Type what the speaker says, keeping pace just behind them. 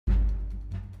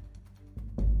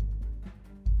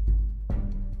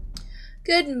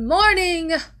Good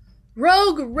morning,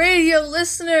 Rogue Radio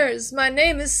listeners. My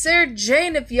name is Sarah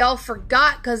Jane, if y'all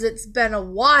forgot, because it's been a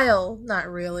while. Not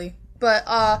really. But,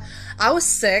 I was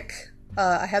sick.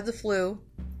 I had the flu.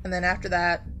 And then after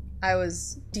that, I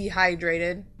was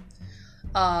dehydrated.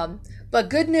 But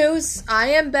good news, I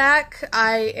am back.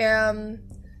 I am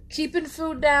keeping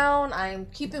food down. I'm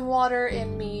keeping water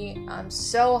in me. I'm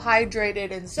so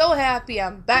hydrated and so happy.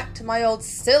 I'm back to my old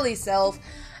silly self.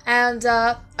 And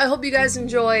I hope you guys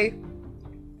enjoy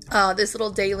this little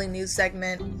daily news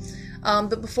segment.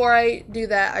 But before I do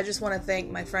that, I just want to thank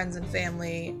my friends and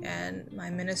family and my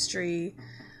ministry,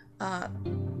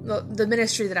 the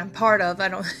ministry that I'm part of. I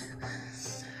don't,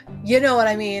 you know what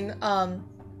I mean,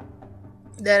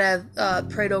 that have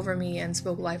prayed over me and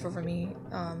spoke life over me.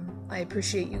 I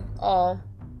appreciate you all,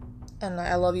 and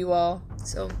I love you all.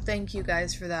 So thank you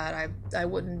guys for that. I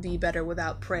wouldn't be better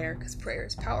without prayer, because prayer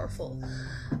is powerful.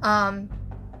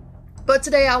 But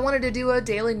today I wanted to do a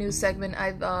daily news segment.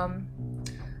 I've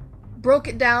broke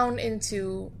it down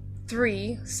into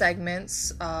 3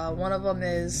 segments. One of them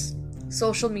is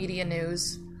social media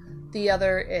news. The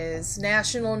other is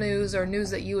national news, or news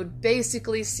that you would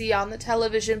basically see on the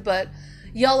television, but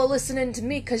y'all are listening to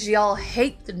me because y'all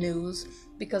hate the news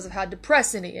because of how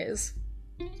depressing it is.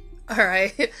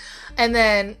 Alright. And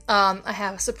then I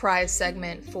have a surprise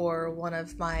segment for one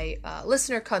of my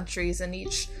listener countries, and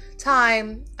each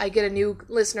time I get a new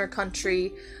listener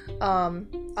country,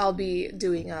 I'll be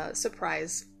doing a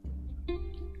surprise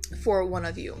for one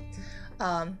of you.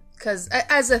 Because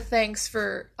as a thanks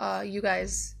for you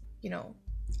guys,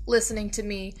 listening to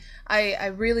me, I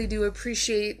really do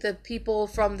appreciate the people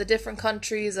from the different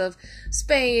countries of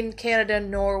Spain, Canada,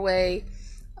 Norway,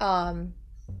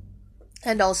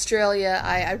 and Australia.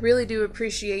 I really do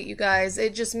appreciate you guys.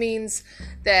 It just means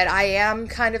that I am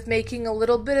kind of making a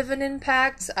little bit of an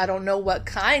impact. I don't know what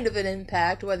kind of an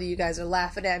impact, whether you guys are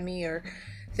laughing at me or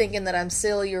thinking that I'm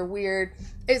silly or weird.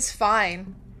 It's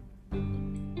fine.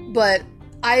 But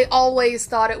I always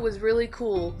thought it was really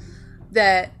cool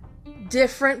that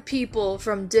different people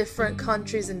from different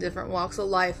countries and different walks of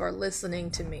life are listening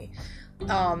to me.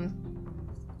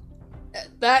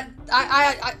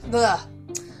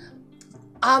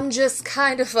 I'm just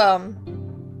kind of, I'm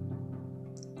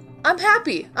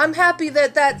happy. I'm happy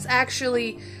that that's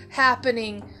actually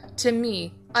happening to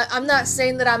me. I'm not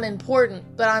saying that I'm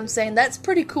important, but I'm saying that's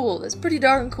pretty cool. That's pretty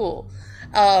darn cool.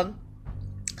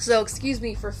 So excuse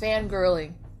me for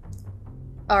fangirling.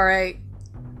 Alright.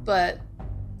 But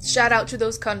shout out to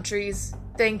those countries.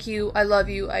 Thank you. I love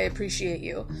you. I appreciate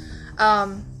you.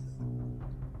 But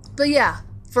yeah.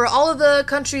 For all of the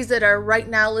countries that are right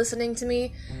now listening to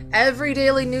me, every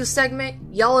daily news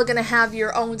segment, y'all are gonna have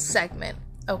your own segment,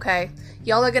 okay?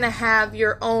 Y'all are gonna have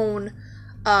your own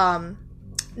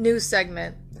news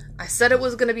segment. I said it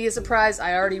was gonna be a surprise.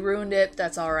 I already ruined it.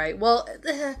 That's alright. Well,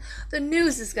 the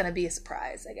news is gonna be a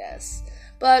surprise, I guess.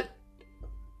 But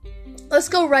let's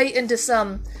go right into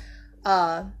some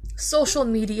social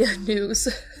media news.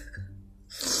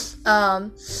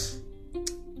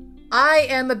 I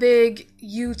am a big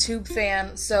YouTube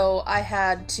fan, so I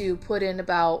had to put in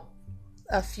about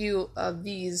a few of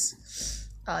these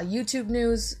YouTube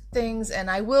news things, and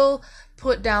I will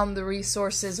put down the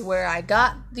resources where I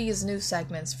got these news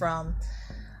segments from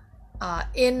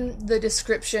in the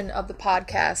description of the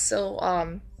podcast,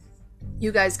 so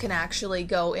you guys can actually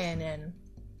go in and,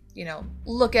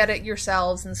 look at it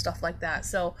yourselves and stuff like that.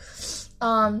 So,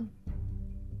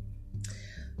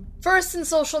 first in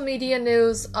social media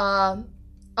news, A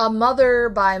Mother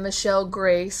by Michelle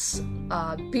Grace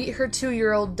beat her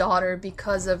 2-year-old daughter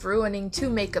because of ruining 2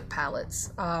 makeup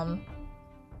palettes.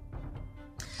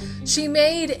 She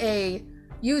made a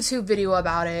YouTube video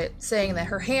about it, saying that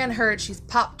her hand hurt. She's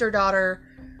popped her daughter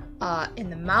in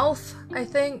the mouth, I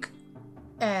think,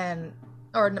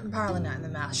 or probably not in the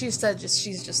mouth. She said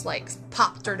she's just like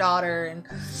popped her daughter, and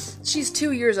she's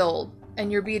 2 years old. And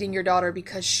you're beating your daughter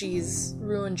because she's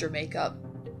ruined your makeup.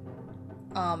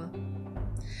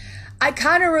 I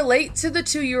kind of relate to the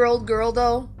 2-year-old girl,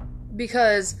 though,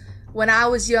 because when I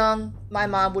was young, my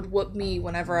mom would whoop me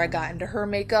whenever I got into her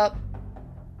makeup.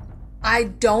 I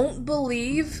don't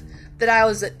believe that I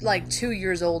was, 2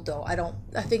 years old, though. I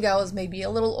think I was maybe a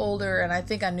little older, and I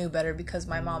think I knew better because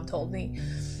my mom told me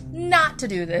not to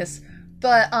do this.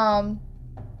 But,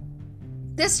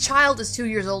 this child is 2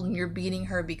 years old, and you're beating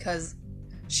her because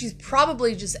she's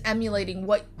probably just emulating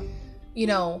what,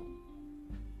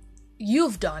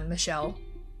 you've done, Michelle.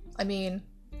 I mean,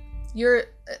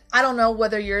 I don't know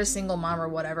whether you're a single mom or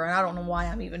whatever, and I don't know why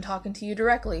I'm even talking to you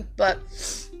directly, but,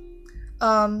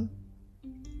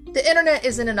 The internet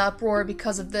is in an uproar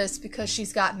because of this, because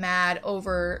she's got mad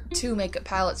over 2 makeup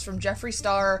palettes from Jeffree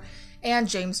Star and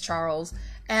James Charles.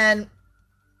 And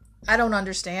I don't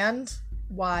understand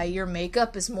why your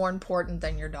makeup is more important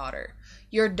than your daughter.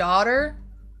 Your daughter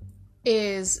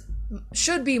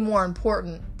should be more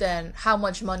important than how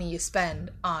much money you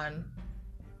spend on,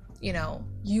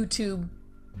 YouTube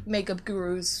makeup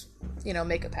gurus,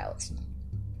 makeup palettes.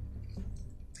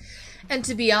 And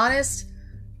to be honest,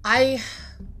 I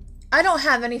don't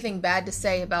have anything bad to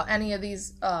say about any of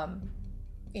these,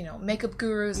 makeup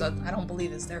gurus. I don't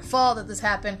believe it's their fault that this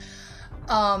happened.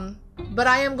 But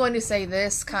I am going to say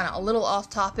this, kind of a little off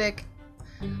topic.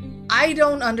 I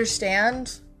don't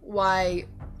understand why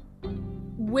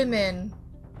women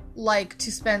like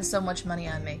to spend so much money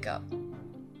on makeup.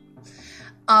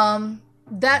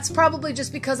 That's probably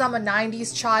just because I'm a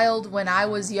 90s child. When I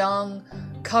was young,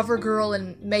 CoverGirl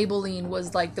and Maybelline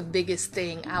was like the biggest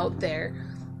thing out there.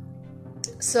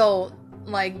 So,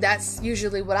 that's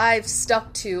usually what I've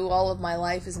stuck to all of my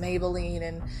life, is Maybelline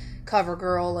and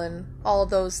CoverGirl and all of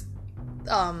those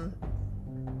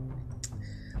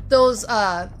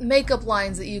makeup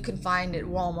lines that you can find at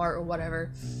Walmart or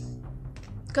whatever,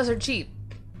 because they're cheap.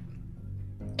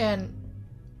 And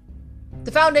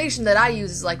the foundation that I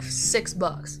use is like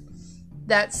 $6.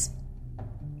 That's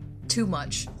too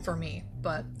much for me,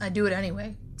 but I do it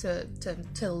anyway to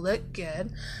look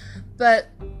good. But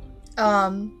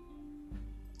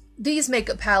these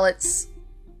makeup palettes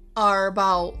are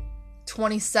about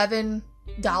 $27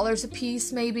 a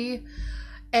piece, maybe,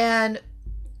 and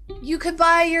you could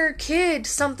buy your kid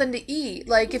something to eat.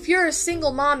 Like, if you're a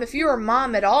single mom, if you're a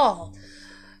mom at all,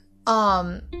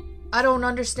 I don't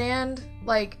understand.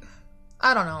 I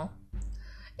don't know.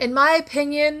 In my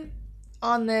opinion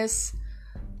on this,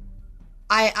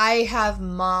 I have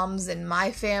moms in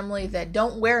my family that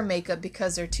don't wear makeup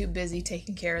because they're too busy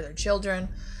taking care of their children.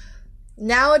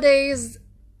 Nowadays,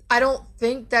 I don't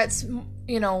think that's,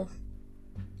 a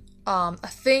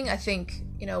thing. I think,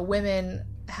 women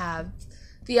have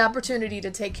the opportunity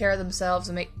to take care of themselves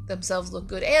and make themselves look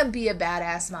good and be a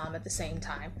badass mom at the same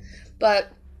time.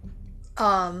 But,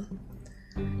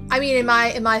 in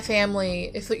my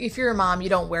family, if you're a mom, you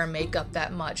don't wear makeup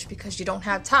that much because you don't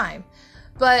have time.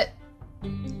 But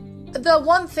the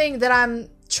one thing that I'm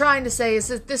trying to say is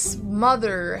that this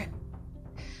mother,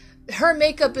 her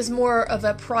makeup is more of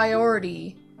a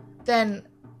priority than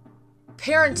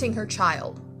parenting her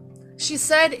child. She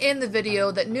said in the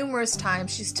video that numerous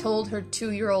times she's told her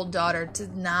 2-year-old daughter to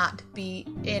not be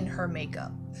in her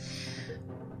makeup.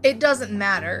 It doesn't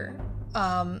matter.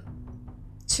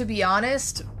 To be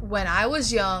honest, when I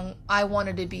was young, I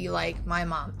wanted to be like my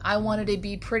mom. I wanted to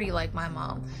be pretty like my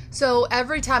mom. So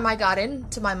every time I got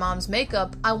into my mom's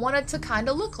makeup, I wanted to kind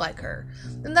of look like her.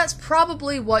 And that's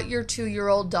probably what your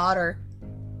 2-year-old daughter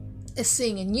is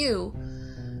seeing in you,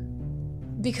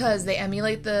 because they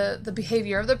emulate the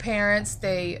behavior of their parents.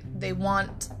 They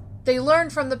learn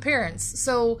from the parents.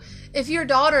 So if your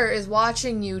daughter is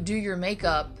watching you do your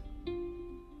makeup,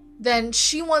 then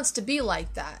she wants to be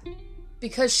like that,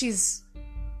 because she's,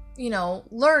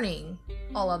 learning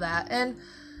all of that. And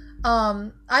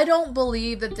I don't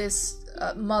believe that this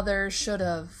mother should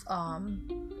have,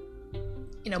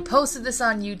 posted this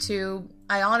on YouTube.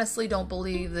 I honestly don't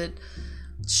believe that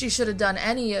she should have done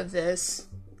any of this.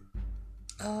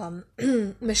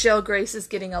 Michelle Grace is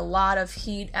getting a lot of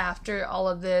heat after all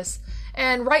of this,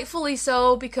 and rightfully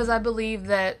so, because I believe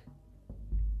that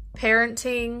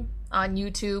parenting on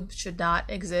YouTube should not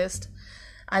exist.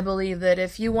 I believe that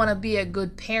if you want to be a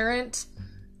good parent,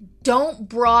 don't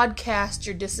broadcast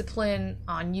your discipline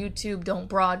on YouTube. Don't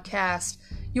broadcast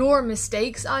your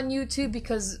mistakes on YouTube,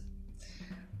 because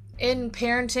in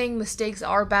parenting, mistakes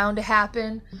are bound to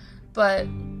happen. But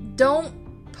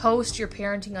don't post your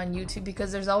parenting on YouTube,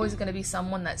 because there's always going to be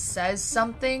someone that says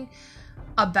something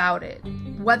about it,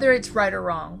 whether it's right or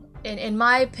wrong. And in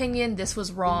my opinion, this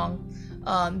was wrong.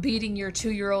 Beating your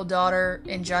 2-year-old daughter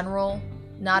in general,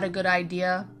 not a good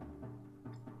idea.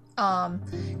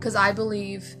 Because I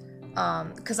believe,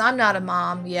 because I'm not a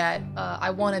mom yet, I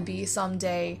want to be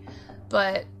someday,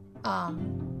 but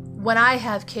when I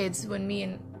have kids, when me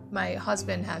and my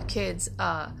husband have kids,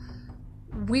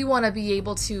 we want to be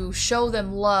able to show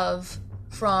them love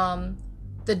from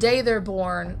the day they're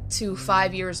born to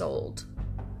 5 years old.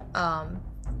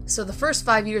 So the first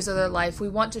 5 years of their life, we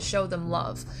want to show them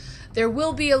love. There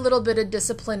will be a little bit of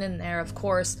discipline in there, of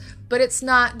course, but it's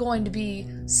not going to be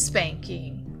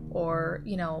spanking or,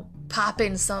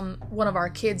 popping one of our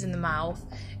kids in the mouth.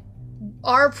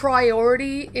 Our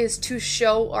priority is to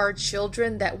show our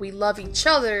children that we love each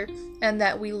other and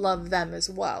that we love them as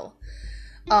well.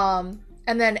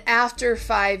 And then after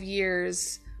 5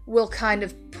 years, we'll kind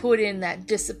of put in that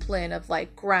discipline of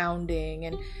like grounding.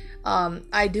 And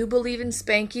I do believe in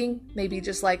spanking, maybe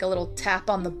just like a little tap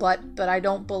on the butt, but I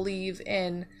don't believe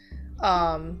in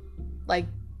like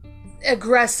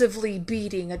aggressively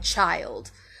beating a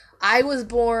child. I wasn't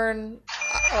born.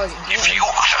 If you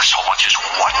utter so much as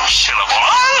one syllable,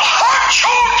 I'll hunt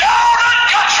you down and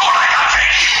cut you like a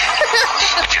fish.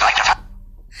 Would you like to...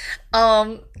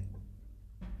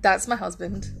 That's my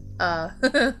husband.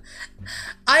 I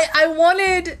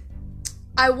wanted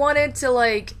to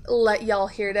like let y'all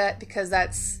hear that because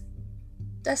that's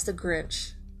the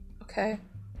Grinch. Okay?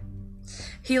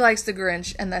 He likes the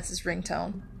Grinch and that's his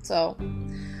ringtone. So,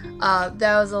 that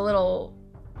was a little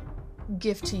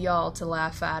gift to y'all to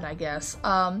laugh at, I guess.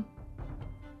 I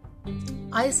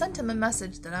sent him a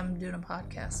message that I'm doing a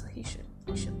podcast, so he should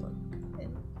look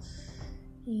and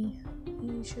he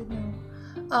should know.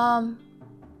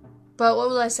 But what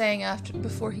was I saying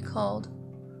before he called?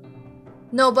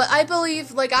 No, but I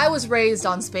believe, like, I was raised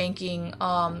on spanking.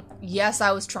 Yes,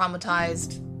 I was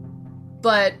traumatized,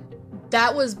 but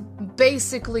that was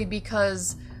basically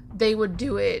because they would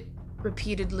do it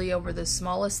repeatedly over the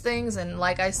smallest things. And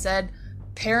like I said,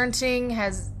 parenting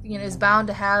is bound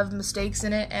to have mistakes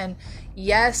in it. And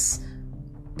yes,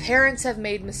 parents have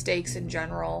made mistakes in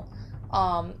general.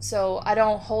 So I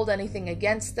don't hold anything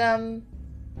against them.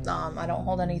 I don't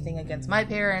hold anything against my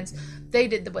parents. They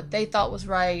did what they thought was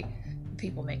right.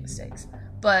 People make mistakes.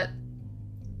 But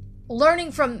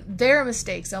learning from their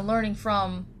mistakes and learning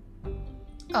from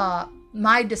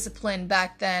my discipline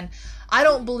back then, I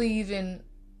don't believe in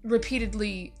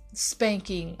repeatedly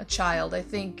spanking a child. I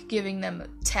think giving them a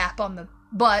tap on the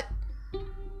butt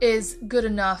is good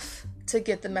enough to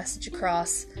get the message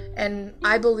across. And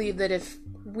I believe that if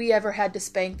we ever had to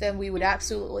spank them, we would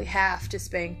absolutely have to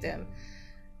spank them.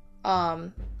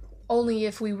 Only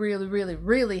if we really, really,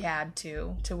 really had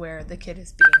to where the kid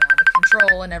is being out of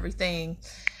control and everything.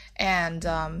 And,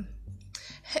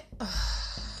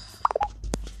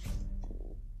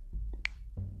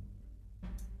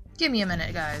 give me a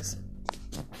minute, guys.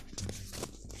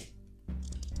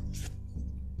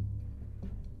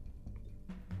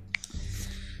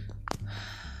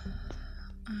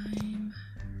 I'm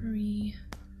recording.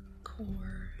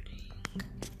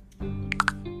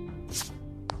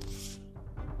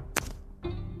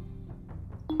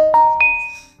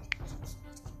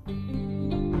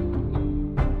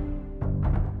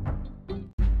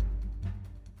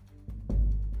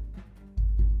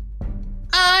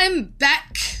 I'm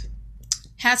back.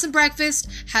 Had some breakfast,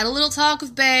 had a little talk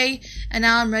with Bae, and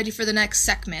now I'm ready for the next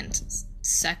segment.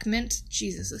 Segment?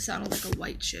 Jesus, it sounded like a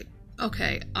white chick.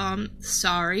 Okay,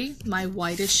 sorry, my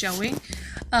white is showing.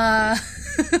 I'm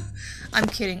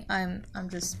kidding. I'm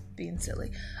just being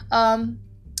silly.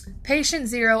 Patient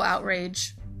Zero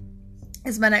Outrage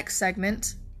is my next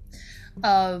segment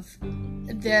of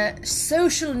the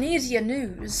social media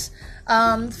news.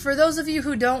 For those of you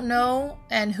who don't know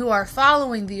and who are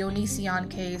following the Onision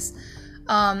case,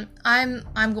 I'm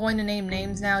going to name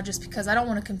names now just because I don't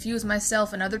want to confuse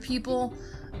myself and other people.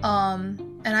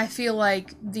 And I feel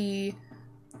like the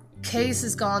case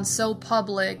has gone so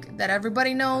public that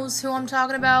everybody knows who I'm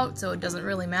talking about, so it doesn't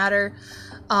really matter.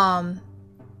 And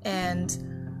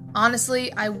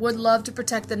honestly, I would love to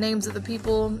protect the names of the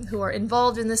people who are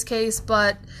involved in this case,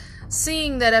 but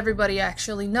seeing that everybody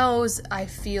actually knows, I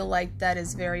feel like that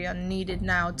is very unneeded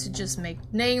now to just make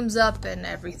names up and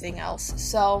everything else.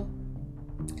 So,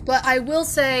 but I will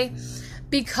say,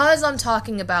 because I'm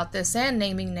talking about this and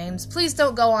naming names, please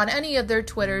don't go on any of their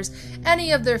Twitters,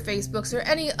 any of their Facebooks, or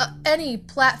any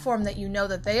platform that you know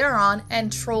that they are on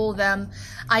and troll them.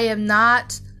 I am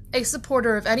not a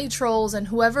supporter of any trolls, and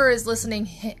whoever is listening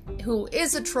who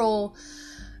is a troll,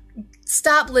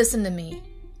 stop listening to me.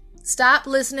 Stop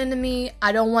listening to me.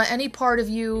 I don't want any part of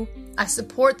you. I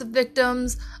support the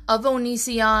victims of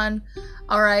Onision.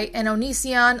 Alright, and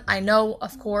Onision, I know,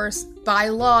 of course, by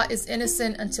law is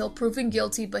innocent until proven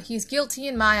guilty, but he's guilty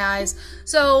in my eyes.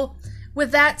 So,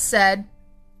 with that said,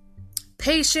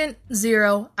 Patient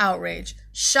Zero Outrage.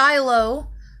 Shiloh,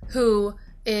 who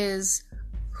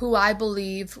I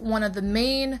believe one of the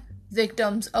main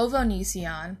victims of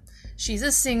Onision. She's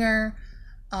a singer.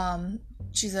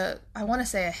 She's I want to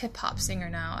say a hip-hop singer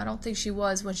now. I don't think she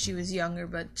was when she was younger,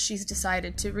 but she's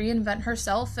decided to reinvent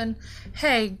herself, and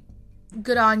hey,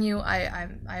 good on you. I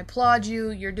applaud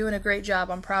you. You're doing a great job.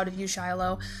 I'm proud of you,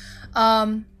 Shiloh.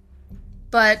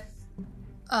 But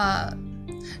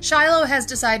Shiloh has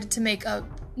decided to make a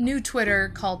new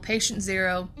Twitter called Patient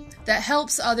Zero that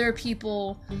helps other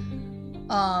people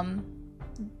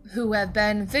who have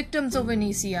been victims of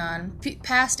Onision,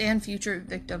 past and future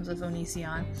victims of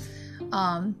Onision,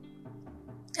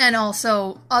 and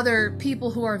also other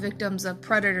people who are victims of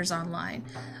predators online.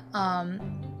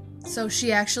 So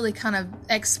she actually kind of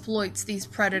exploits these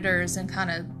predators and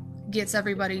kind of gets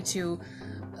everybody to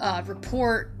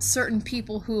report certain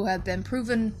people who have been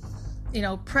proven,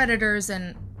 predators,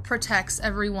 and protects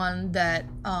everyone that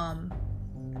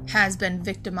has been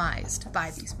victimized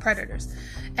by these predators.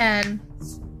 And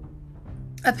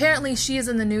apparently she is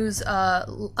in the news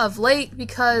of late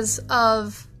because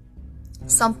of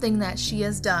something that she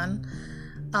has done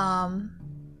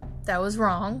that was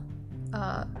wrong.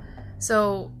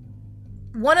 So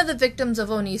one of the victims of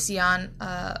Onision,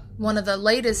 one of the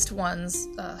latest ones,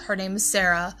 her name is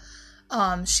Sarah,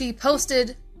 she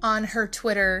posted on her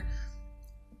Twitter,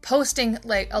 posting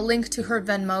like a link to her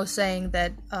Venmo saying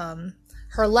that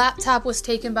her laptop was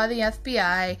taken by the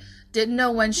FBI, didn't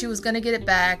know when she was going to get it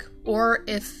back or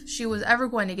if she was ever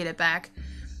going to get it back,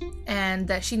 and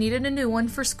that she needed a new one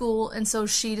for school, and so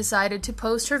she decided to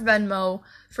post her Venmo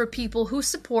for people who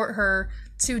support her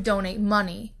to donate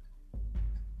money.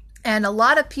 And a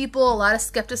lot of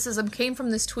skepticism came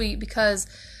from this tweet because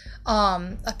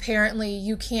apparently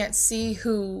you can't see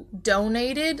who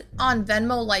donated on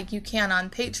Venmo like you can on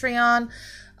Patreon.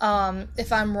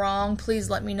 If I'm wrong, please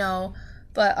let me know.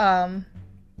 But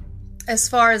as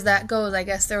far as that goes, I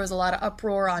guess there was a lot of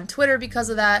uproar on Twitter because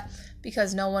of that,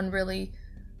 because no one really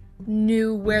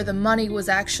knew where the money was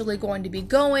actually going to be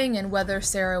going and whether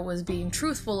Sarah was being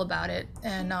truthful about it.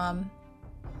 And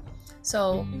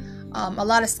so a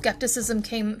lot of skepticism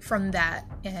came from that,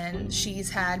 and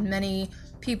she's had many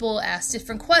people ask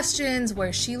different questions,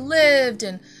 where she lived,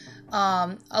 and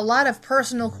a lot of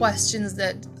personal questions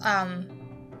that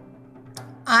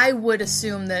I would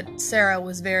assume that Sarah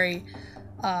was very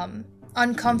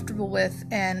uncomfortable with,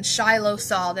 and Shiloh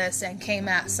saw this and came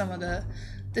at some of the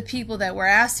people that were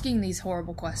asking these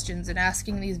horrible questions and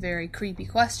asking these very creepy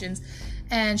questions.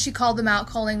 And she called them out,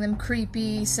 calling them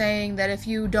creepy, saying that if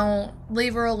you don't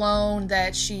leave her alone,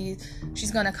 that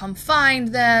she's gonna come find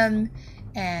them,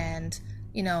 and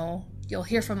you'll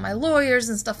hear from my lawyers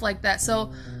and stuff like that.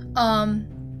 So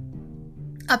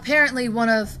apparently one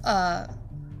of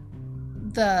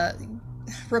the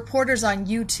reporters on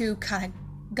YouTube kind of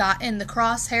got in the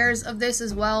crosshairs of this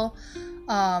as well.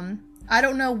 I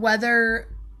don't know whether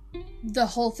the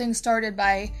whole thing started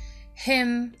by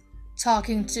him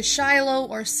talking to Shiloh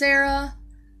or Sarah,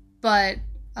 but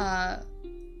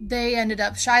they ended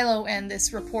up, Shiloh and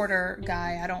this reporter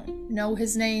guy, I don't know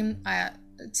his name.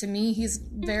 To me, he's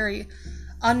very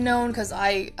unknown because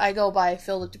I go by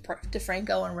Philip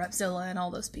DeFranco and Repzilla and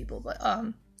all those people. But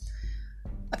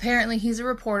apparently he's a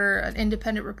reporter, an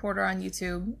independent reporter on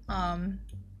YouTube.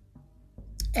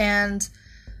 And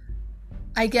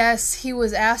I guess he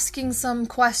was asking some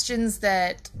questions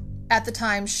that at the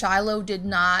time Shiloh did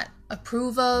not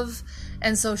approve of,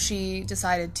 and so she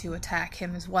decided to attack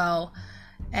him as well,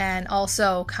 and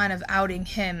also kind of outing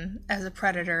him as a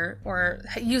predator, or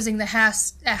using the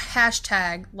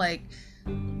hashtag like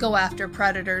go after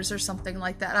predators or something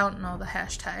like that. I don't know the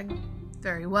hashtag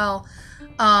very well.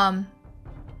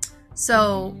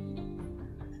 So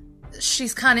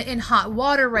she's kind of in hot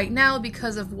water right now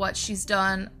because of what she's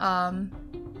done,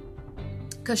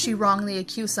 because she wrongly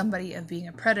accused somebody of being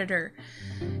a predator.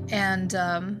 And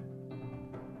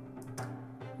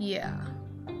yeah,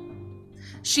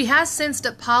 she has since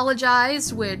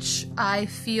apologized, which I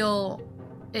feel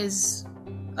is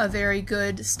a very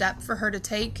good step for her to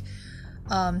take.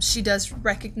 She does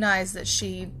recognize that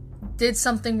she did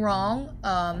something wrong,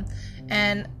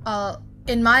 and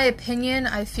in my opinion,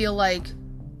 I feel like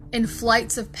in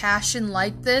flights of passion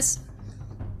like this,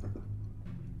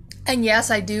 and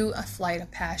yes, I do a flight of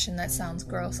passion, that sounds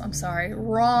gross, I'm sorry,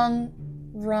 wrong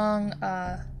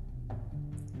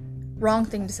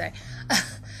thing to say.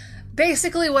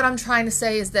 Basically what I'm trying to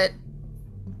say is that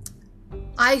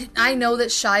I know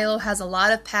that Shiloh has a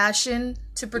lot of passion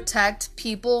to protect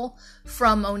people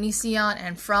from Onision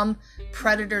and from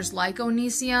predators like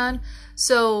Onision.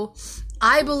 So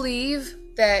I believe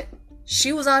that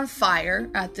she was on fire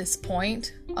at this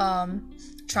point,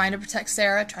 trying to protect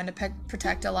Sarah, trying to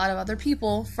protect a lot of other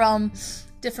people from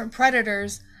different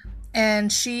predators,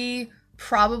 and she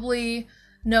probably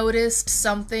noticed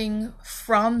something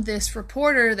from this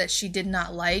reporter that she did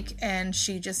not like, and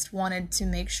she just wanted to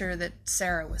make sure that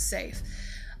Sarah was safe.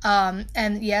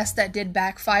 And yes, that did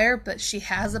backfire, but she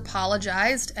has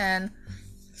apologized, and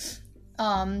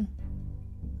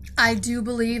I do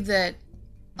believe that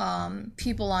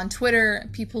people on Twitter,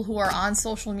 people who are on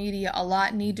social media a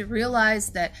lot, need to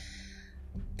realize that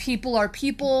people are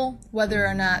people, whether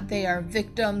or not they are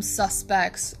victims,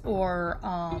 suspects, or,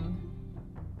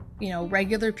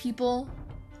 regular people.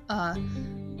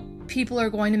 People are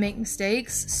going to make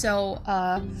mistakes. So,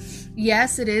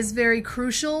 yes, it is very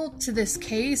crucial to this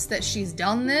case that she's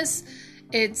done this.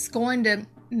 It's going to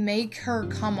make her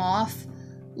come off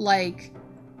like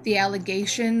the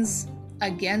allegations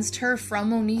against her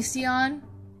from Onision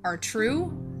are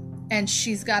true, and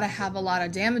she's got to have a lot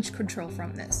of damage control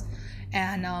from this.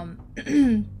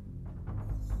 And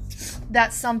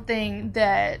that's something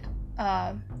that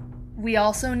we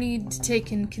also need to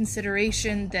take in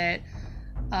consideration, that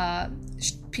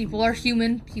people are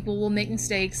human, people will make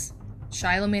mistakes.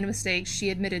 Shiloh made a mistake, she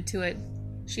admitted to it,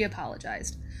 she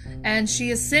apologized. And she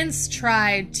has since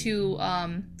tried to,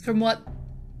 from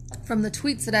the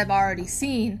tweets that I've already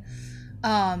seen,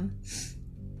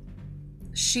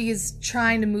 she's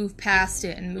trying to move past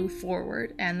it and move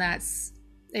forward, and that's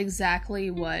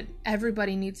exactly what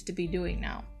everybody needs to be doing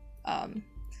now.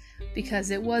 Because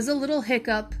it was a little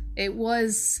hiccup, it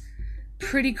was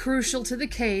pretty crucial to the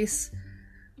case,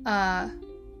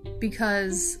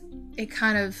 because it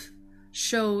kind of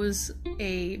shows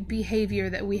a behavior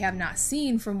that we have not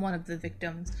seen from one of the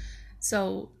victims.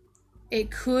 So it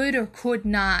could or could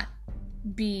not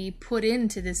be put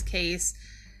into this case,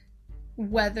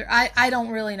 whether I don't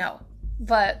really know,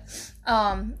 but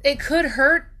it could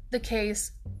hurt the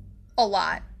case a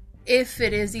lot if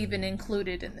it is even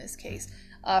included in this case,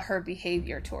 her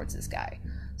behavior towards this guy.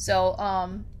 So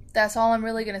that's all I'm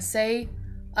really gonna say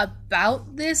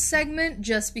about this segment,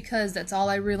 just because that's all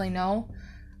I really know.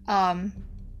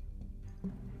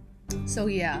 So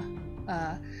yeah,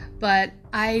 but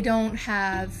I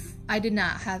did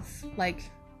not have, like,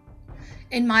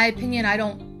 in my opinion, I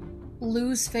don't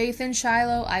lose faith in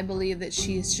Shiloh. I believe that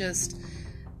she's just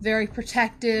very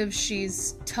protective,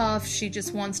 she's tough, she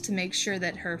just wants to make sure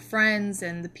that her friends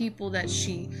and the people that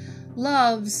she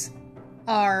loves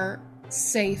are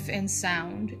safe and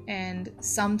sound. And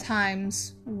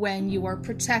sometimes when you are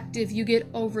protective, you get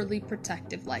overly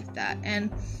protective like that.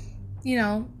 And,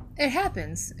 it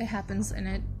happens, and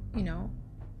it,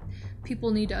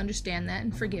 people need to understand that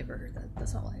and forgive her.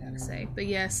 That's all I gotta say. But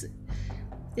yes,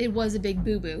 it was a big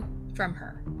boo-boo from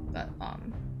her. But,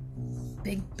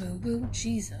 big boo-boo?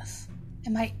 Jesus.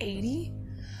 Am I 80?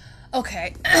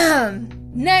 Okay.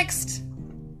 Next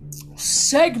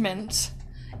segment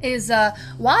is,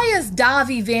 why is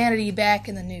Dahvie Vanity back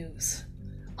in the news?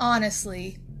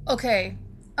 Honestly. Okay.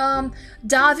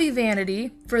 Dahvie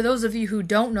Vanity, for those of you who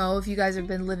don't know, if you guys have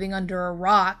been living under a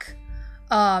rock,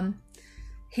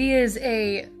 he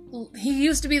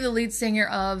used to be the lead singer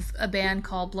of a band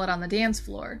called Blood on the Dance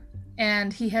Floor,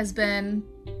 and he has been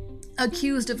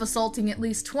accused of assaulting at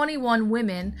least 21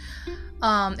 women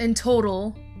in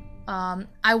total.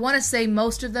 I want to say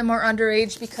most of them are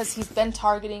underage, because he's been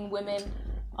targeting women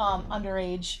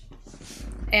underage.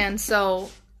 And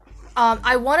so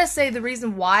I want to say the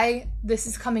reason why this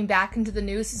is coming back into the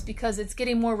news is because it's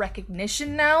getting more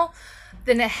recognition now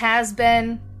than it has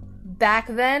been back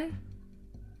then.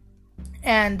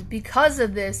 And because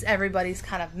of this, everybody's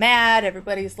kind of mad.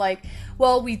 Everybody's like,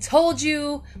 well, we told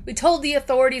the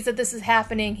authorities that this is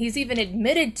happening. He's even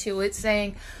admitted to it,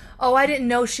 saying, oh, I didn't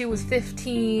know she was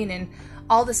 15 and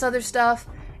all this other stuff.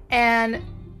 And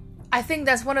I think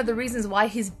that's one of the reasons why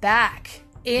he's back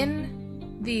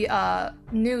in the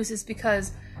news, is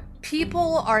because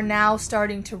people are now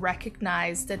starting to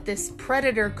recognize that this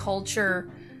predator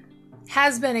culture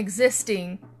has been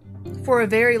existing for a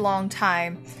very long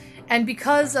time. And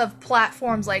because of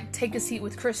platforms like Take a Seat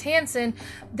with Chris Hansen,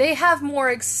 they have more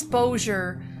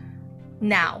exposure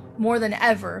now, more than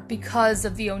ever, because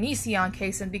of the Onision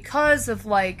case, and because of,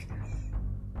 like,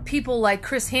 people like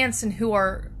Chris Hansen who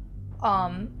are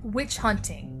witch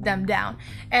hunting them down.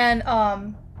 And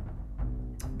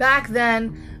back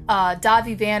then,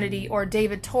 Dahvie Vanity, or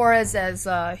David Torres, as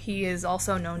he is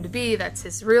also known to be, that's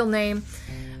his real name,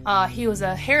 he was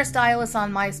a hairstylist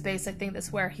on MySpace. I think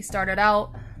that's where he started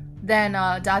out. Then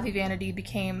Dahvie Vanity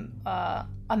became a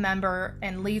member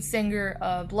and lead singer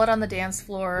of Blood on the Dance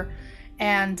Floor.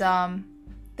 And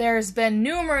there's been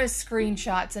numerous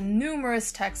screenshots and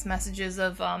numerous text messages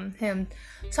of him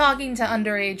talking to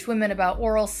underage women about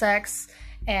oral sex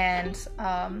and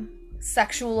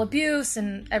sexual abuse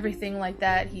and everything like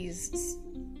that.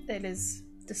 It is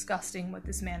disgusting what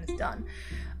this man has done.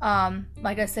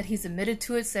 Like I said, he's admitted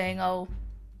to it, saying, oh,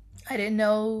 I didn't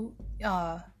know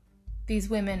these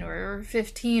women were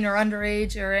 15 or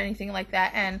underage or anything like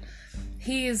that. And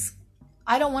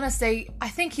I don't want to say, I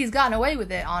think he's gotten away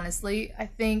with it, honestly. I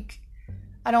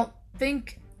don't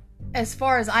think, as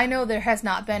far as I know, there has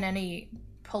not been any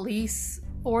police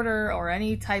order or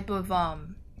any type of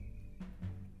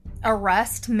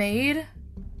arrest made.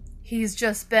 He's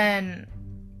just been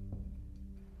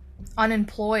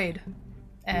unemployed,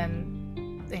 and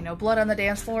Blood on the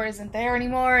Dance Floor isn't there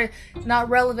anymore. It's not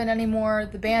relevant anymore.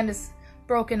 The band is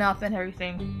broken up and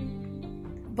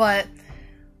everything. But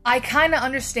I kind of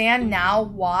understand now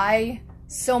why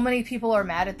so many people are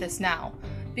mad at this now,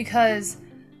 because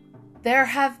there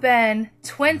have been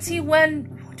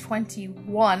 21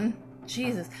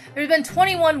 there's been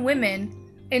 21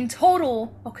 women in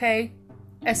total, okay,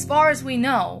 as far as we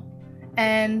know.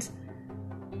 And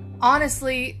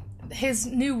honestly, his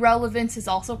new relevance is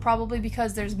also probably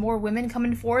because there's more women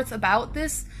coming forth about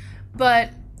this.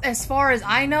 But as far as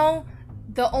I know,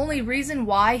 the only reason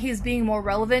why he's being more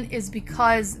relevant is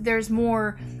because there's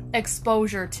more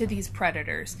exposure to these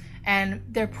predators, and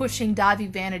they're pushing Dahvie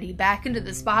Vanity back into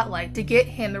the spotlight to get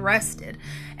him arrested.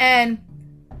 And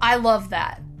I love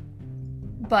that.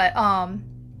 But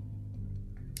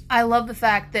I love the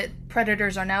fact that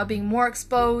predators are now being more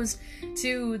exposed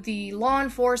to the law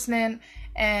enforcement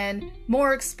and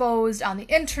more exposed on the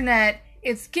internet.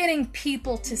 It's getting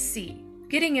people to see,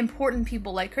 getting important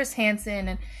people like Chris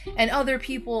Hansen and other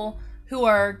people who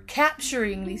are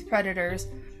capturing these predators.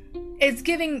 It's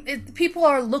giving people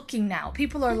are looking now.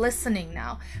 People are listening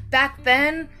now. Back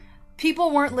then,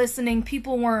 people weren't listening.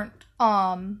 People weren't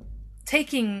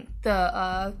taking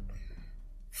the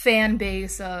fan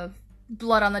base of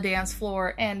Blood on the Dance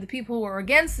Floor and the people who were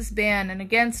against this ban and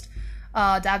against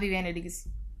Dahvie Vanity's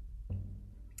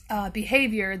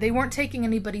behavior. They weren't taking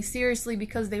anybody seriously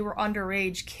because they were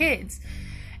underage kids.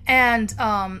 And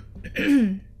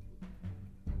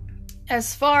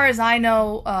as far as I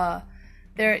know,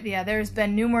 there's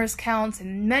been numerous counts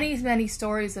and many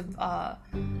stories of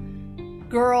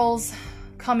girls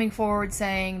coming forward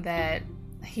saying that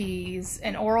he's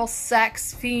an oral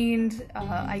sex fiend.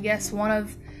 I guess one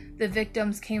of the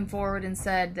victims came forward and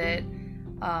said that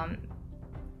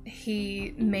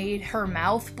he made her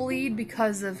mouth bleed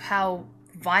because of how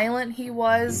violent he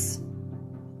was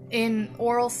in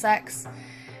oral sex.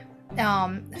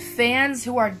 Fans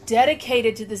who are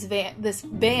dedicated to this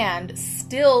band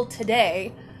still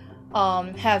today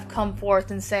have come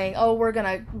forth and saying, "Oh, we're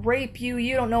gonna rape you.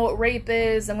 You don't know what rape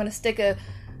is. I'm gonna stick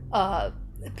a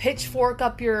pitchfork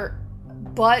up your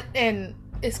butt and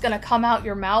it's gonna come out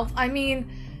your mouth." I mean,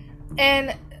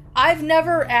 and I've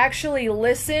never actually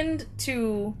listened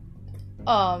to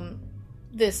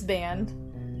this band.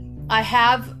 I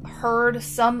have heard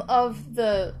some of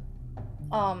the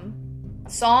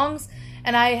songs,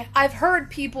 and I've heard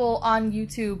people on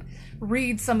YouTube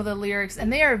read some of the lyrics,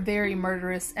 and they are very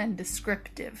murderous and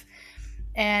descriptive.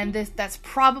 And that's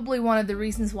probably one of the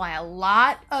reasons why a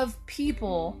lot of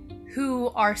people who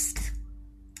are still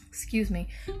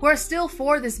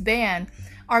for this ban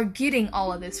are getting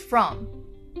all of this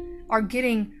are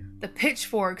getting the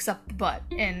pitchforks up the butt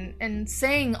and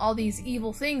saying all these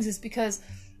evil things, is because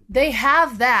they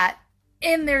have that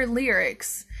in their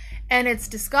lyrics, and it's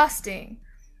disgusting,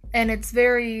 and it's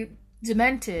very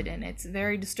demented, and it's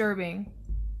very disturbing.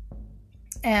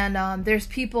 And there's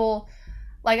people,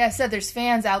 like I said, there's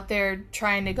fans out there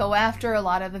trying to go after a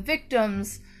lot of the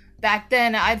victims. Back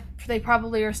then, they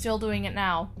probably are still doing it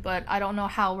now, but I don't know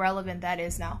how relevant that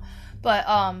is now. But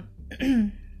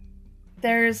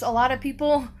there's a lot of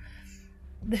people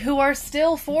who are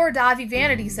still for Dahvie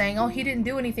Vanity saying, "Oh, he didn't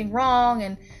do anything wrong,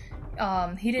 and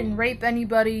he didn't rape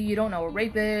anybody. You don't know what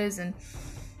rape is." And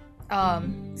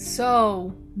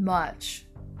so much.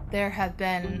 There have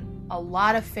been a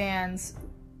lot of fans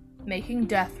making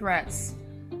death threats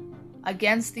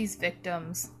against these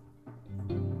victims.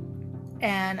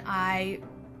 And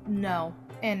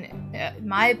in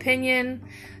my opinion,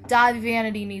 Dahvie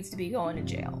Vanity needs to be going to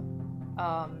jail.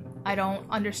 I don't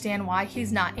understand why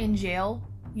he's not in jail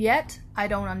yet. I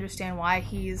don't understand why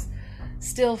he's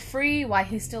still free, why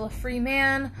he's still a free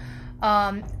man.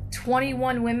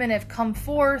 21 women have come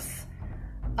forth.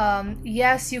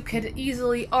 Yes, you could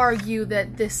easily argue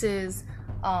that this is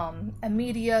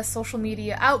a social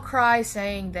media outcry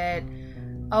saying that,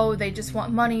 oh, they just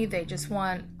want money, they just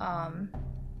want,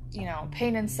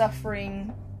 pain and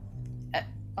suffering,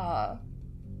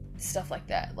 stuff like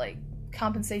that, like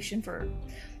compensation for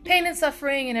pain and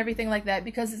suffering and everything like that,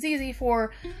 because it's easy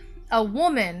for a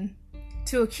woman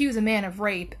to accuse a man of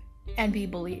rape and be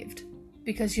believed,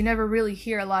 because you never really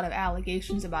hear a lot of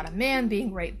allegations about a man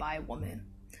being raped by a woman.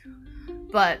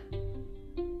 But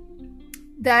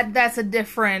that's a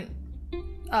different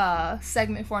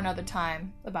segment for another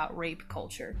time about rape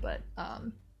culture. But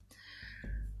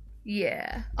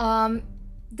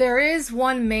there is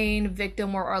one main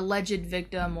victim or alleged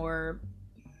victim or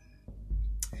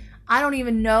I don't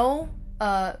even know.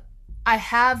 I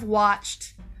have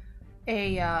watched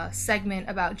a segment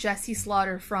about Jessie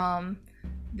Slaughter from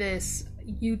this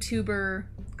YouTuber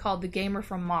called The Gamer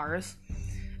from Mars.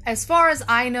 As far as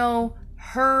I know,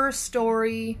 her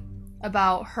story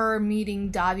about her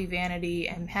meeting Davi Vanity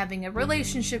and having a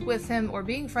relationship with him or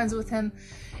being friends with him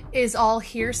is all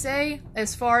hearsay.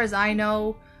 As far as I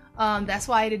know, that's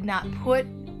why I did not put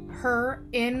her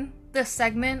in the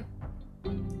segment,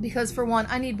 because for one,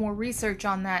 I need more research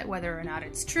on that, whether or not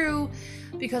it's true,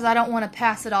 because I don't want to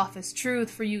pass it off as truth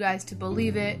for you guys to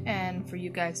believe it and for you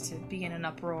guys to be in an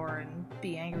uproar and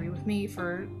be angry with me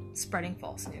for spreading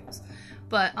false news.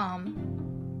 But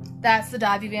that's the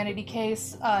Davi Vanity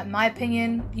case. In my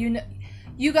opinion,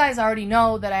 you guys already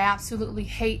know that I absolutely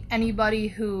hate anybody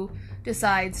who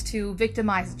decides to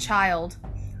victimize a child,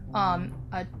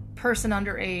 a person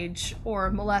underage,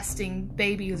 or molesting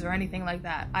babies or anything like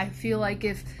that. I feel like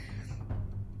if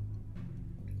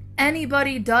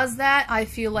anybody does that, I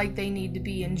feel like they need to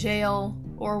be in jail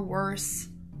or worse.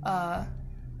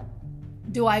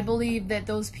 Do I believe that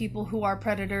those people who are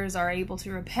predators are able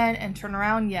to repent and turn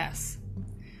around? Yes.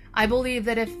 I believe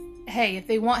that if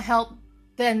they want help,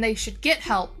 then they should get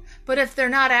help. But if they're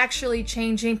not actually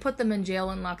changing, put them in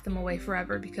jail and lock them away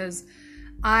forever, because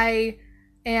I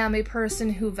am a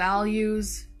person who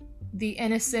values the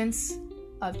innocence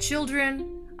of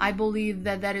children. I believe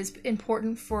that that is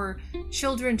important for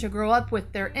children to grow up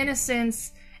with their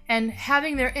innocence, and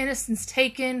having their innocence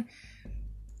taken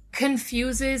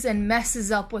confuses and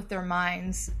messes up with their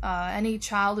minds. Any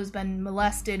child who's been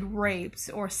molested, raped,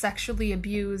 or sexually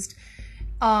abused,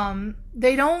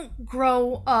 they don't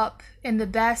grow up in the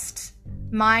best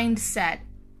mindset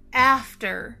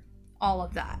after all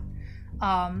of that.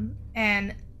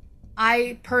 And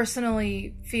I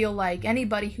personally feel like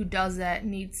anybody who does that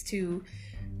needs to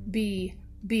be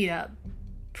beat up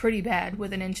pretty bad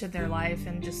with an inch of their life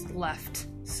and just left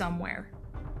somewhere.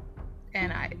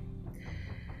 And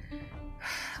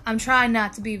I'm trying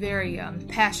not to be very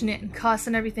passionate and cuss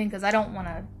and everything, because I don't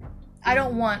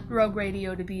want Rogue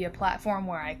Radio to be a platform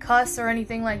where I cuss or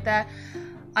anything like that.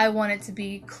 I want it to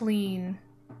be clean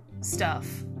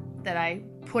stuff that I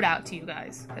put out to you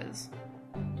guys, because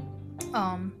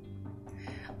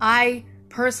I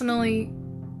personally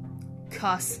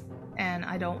cuss, and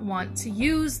I don't want to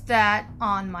use that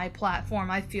on my platform.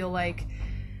 I feel like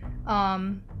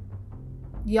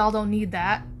y'all don't need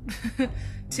that. And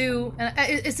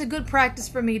it's a good practice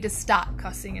for me to stop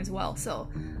cussing as well. So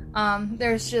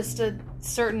there's just a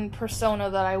certain persona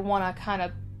that I want to kind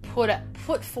of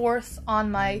put forth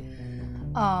on my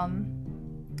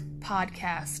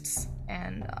podcasts,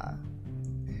 and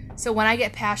so when I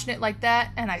get passionate like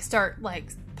that and I start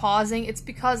like pausing, it's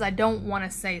because I don't want to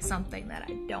say something that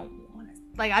I don't want to,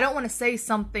 like, I don't want to say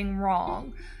something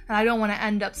wrong, and I don't want to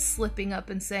end up slipping up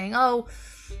and saying, oh,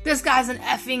 this guy's an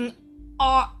effing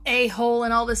a-hole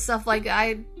and all this stuff. Like,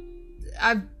 I've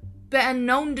been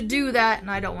known to do that, and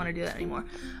I don't want to do that anymore.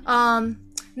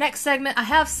 Next segment, I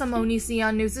have some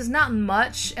Onision news. There's not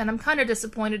much, and I'm kind of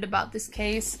disappointed about this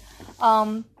case,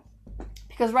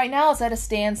 because right now it's at a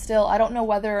standstill. I don't know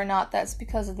whether or not that's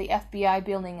because of the FBI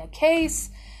building a case,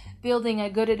 building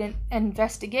a good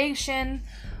investigation,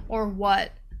 or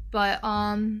what. But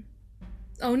Onision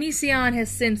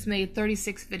has since made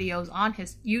 36 videos on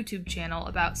his YouTube channel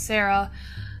about Sarah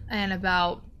and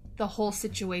about the whole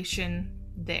situation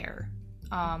there.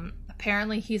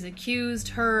 Apparently he's accused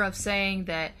her of saying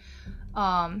that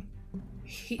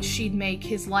she'd make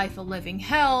his life a living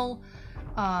hell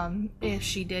if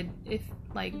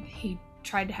he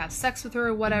tried to have sex with her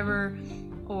or whatever,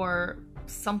 or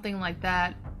something like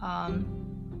that.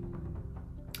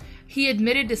 He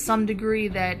admitted to some degree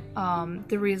that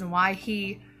the reason why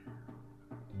he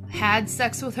had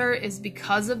sex with her is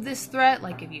because of this threat.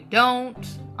 Like, if you don't,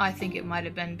 I think it might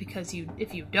have been because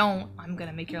if you don't, I'm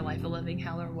gonna make your life a living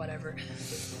hell or whatever.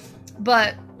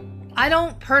 But I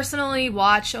don't personally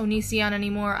watch Onision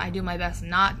anymore. I do my best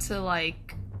not to,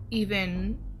 like,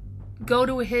 even go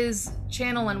to his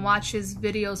channel and watch his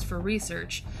videos for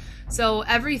research. So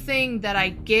everything that I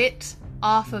get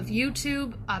off of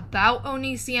YouTube about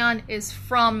Onision is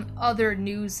from other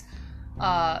news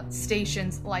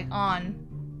stations, like on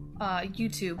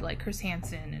YouTube, like Chris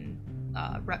Hansen and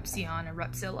Repsion and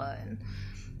Repzilla and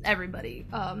everybody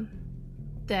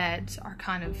that are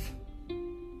kind of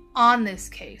on this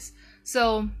case.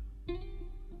 So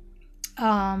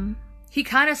he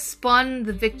kind of spun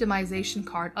the victimization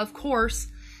card. Of course,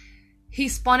 he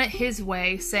spun it his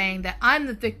way, saying that I'm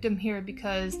the victim here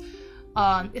because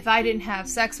if I didn't have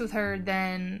sex with her,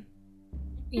 then,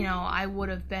 you know, I would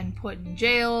have been put in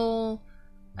jail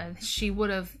She would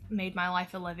have made my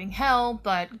life a living hell,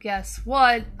 but guess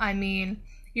what? I mean,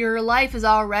 your life is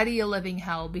already a living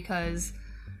hell because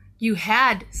you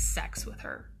had sex with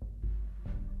her.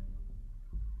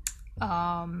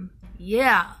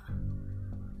 Yeah.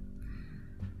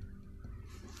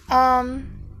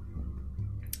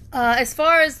 As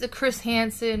far as the Chris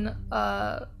Hansen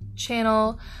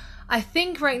channel, I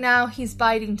think right now he's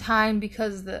biding time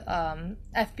because the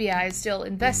FBI is still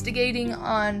investigating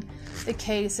on the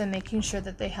case and making sure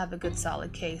that they have a good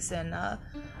solid case. And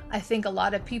I think a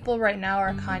lot of people right now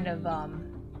are kind of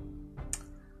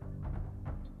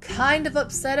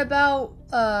upset about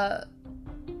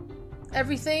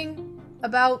everything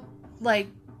about like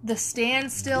the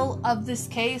standstill of this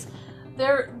case.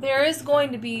 There is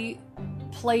going to be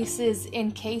places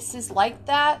in cases like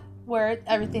that where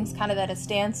everything's kind of at a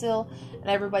standstill and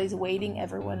everybody's waiting,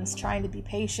 everyone's trying to be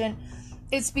patient.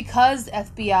 It's because the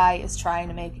FBI is trying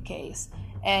to make a case,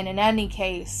 and in any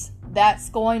case that's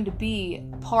going to be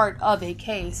part of a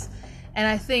case. And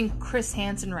I think Chris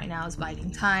Hansen right now is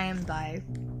biding time by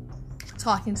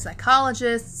talking to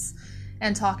psychologists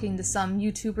and talking to some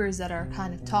YouTubers that are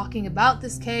kind of talking about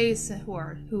this case,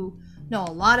 who know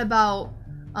a lot about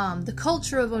the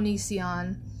culture of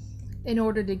Onision, in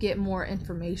order to get more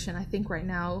information. I think right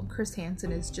now Chris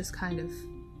Hansen is just kind of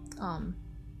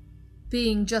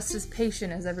being just as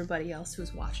patient as everybody else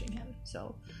who's watching him.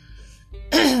 So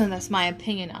that's my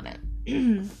opinion on it.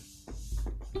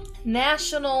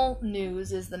 National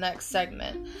news is the next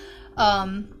segment.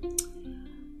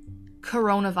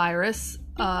 Coronavirus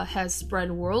has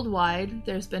spread worldwide.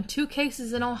 There's been 2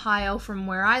 cases in Ohio from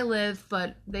where I live,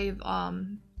 but they've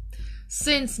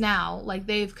since now, like,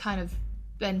 they've kind of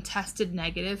been tested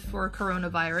negative for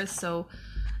coronavirus. So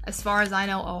as far as I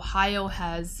know, Ohio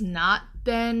has not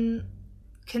been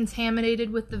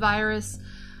contaminated with the virus.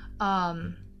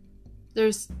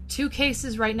 There's 2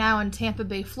 cases right now in Tampa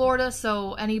Bay, Florida.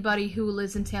 So anybody who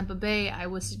lives in Tampa Bay, I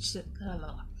would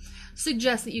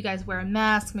suggest that you guys wear a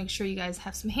mask. Make sure you guys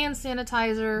have some hand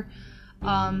sanitizer.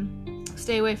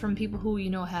 Stay away from people who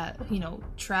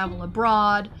travel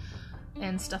abroad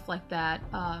and stuff like that.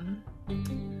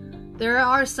 There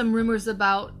are some rumors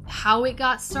about how it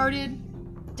got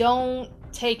started. Don't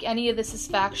take any of this as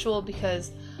factual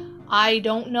because I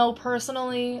don't know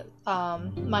personally.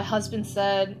 My husband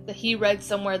said that he read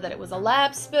somewhere that it was a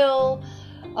lab spill,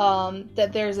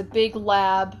 that there's a big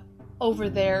lab over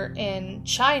there in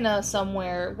China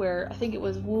somewhere, where I think it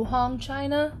was Wuhan,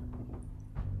 China.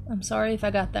 I'm sorry if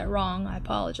I got that wrong. I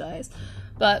apologize.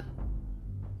 But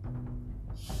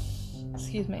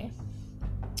excuse me.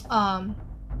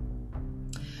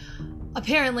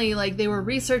 Apparently, like, they were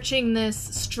researching this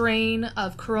strain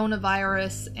of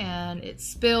coronavirus and it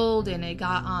spilled and it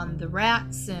got on the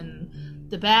rats and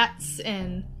the bats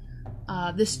and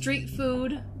the street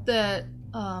food that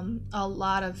a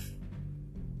lot of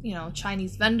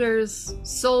Chinese vendors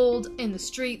sold in the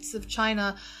streets of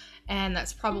China, and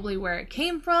that's probably where it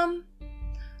came from.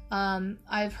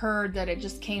 I've heard that it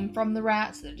just came from the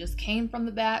rats, that it just came from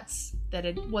the bats, that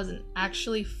it wasn't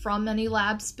actually from any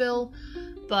lab spill,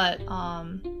 but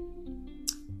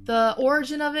the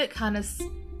origin of it kind of,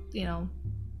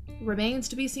 remains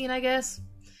to be seen, I guess.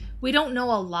 We don't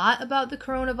know a lot about the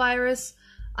coronavirus,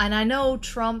 and I know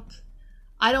Trump,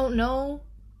 I don't know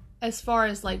as far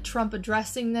as like Trump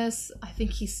addressing this. I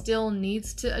think he still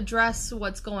needs to address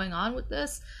what's going on with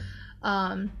this.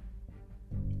 And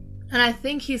I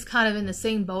think he's kind of in the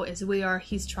same boat as we are.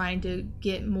 He's trying to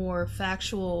get more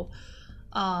factual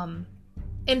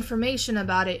information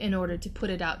about it in order to put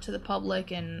it out to the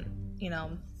public and,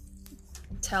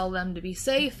 tell them to be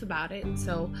safe about it.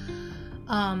 So,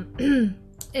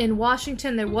 in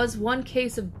Washington, there was 1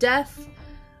 case of death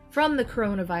from the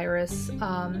coronavirus.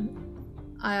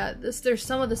 There's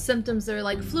some of the symptoms, they're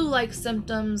like flu-like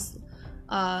symptoms.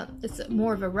 It's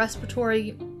more of a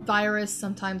respiratory virus.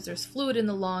 Sometimes there's fluid in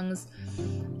the lungs.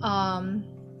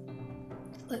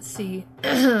 Let's see.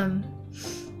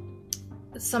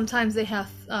 Sometimes they have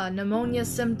pneumonia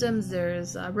symptoms.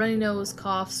 There's runny nose,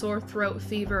 cough, sore throat,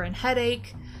 fever, and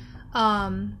headache.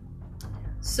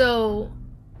 So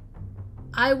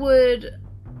I would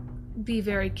be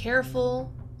very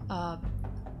careful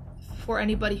for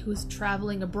anybody who's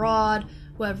traveling abroad,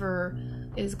 whoever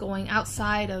is going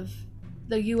outside of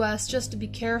the U.S., just to be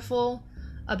careful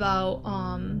about,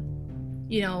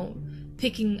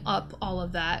 picking up all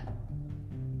that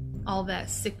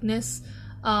sickness.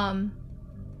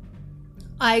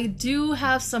 I do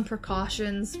have some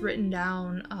precautions written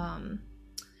down.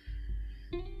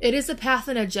 It is a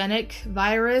pathogenic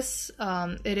virus.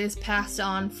 It is passed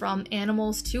on from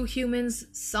animals to humans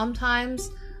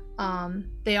sometimes.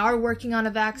 They are working on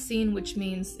a vaccine, which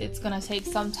means it's going to take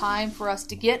some time for us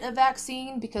to get a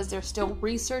vaccine because they're still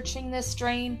researching this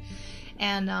strain.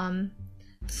 And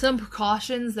some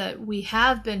precautions that we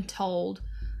have been told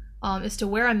is to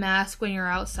wear a mask when you're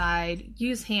outside,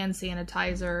 use hand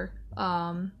sanitizer,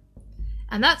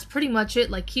 and that's pretty much it.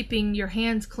 Like, keeping your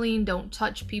hands clean, don't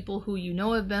touch people who you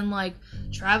know have been, like,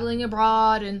 traveling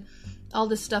abroad and all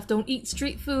this stuff. Don't eat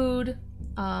street food.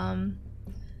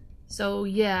 So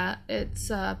yeah, it's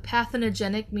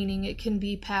pathogenic, meaning it can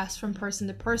be passed from person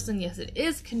to person. Yes, it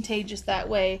is contagious that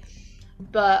way,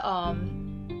 but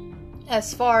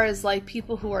as far as like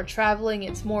people who are traveling,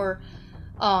 it's more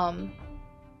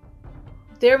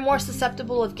they're more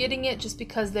susceptible of getting it just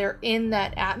because they're in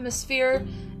that atmosphere,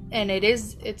 and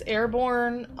it's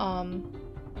airborne.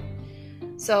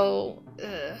 So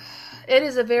it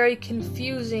is a very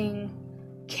confusing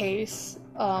case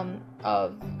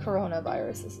of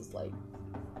coronavirus. This is like,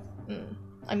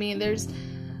 I mean, there's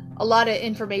a lot of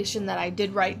information that I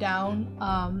did write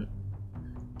down,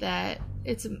 that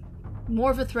it's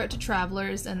more of a threat to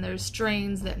travelers, and there's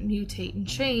strains that mutate and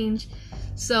change,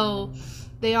 so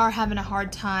they are having a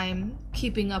hard time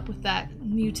keeping up with that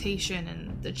mutation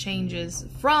and the changes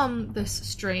from this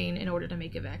strain in order to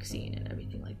make a vaccine and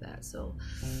everything like that. So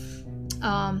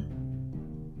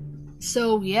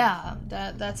yeah,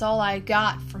 that's all I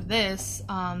got for this.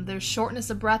 There's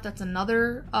shortness of breath. That's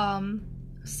another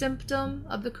symptom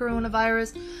of the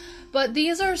coronavirus. But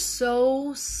these are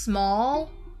so small.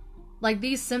 Like,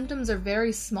 these symptoms are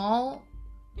very small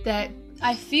that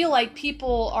I feel like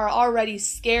people are already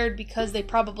scared because they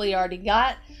probably already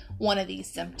got one of these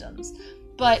symptoms.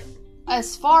 But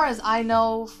as far as I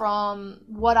know from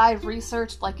what I've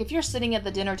researched, like, if you're sitting at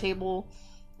the dinner table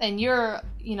and you're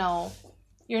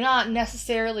not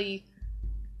necessarily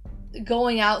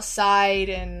going outside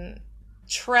and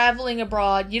traveling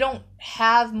abroad, you don't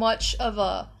have much of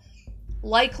a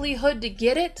likelihood to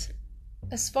get it.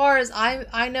 As far as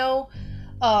I know,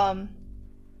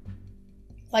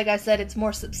 like I said, it's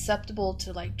more susceptible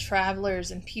to like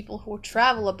travelers and people who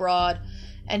travel abroad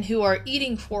and who are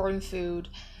eating foreign food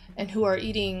and who are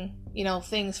eating,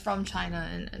 things from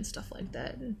China and stuff like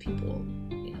that. And people,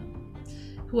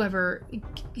 whoever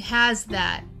has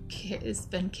that has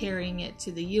been carrying it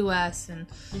to the US, and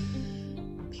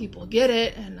people get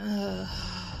it, and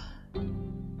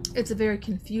it's a very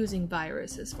confusing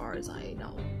virus as far as I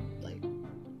know. Like,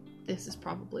 this is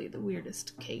probably the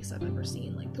weirdest case I've ever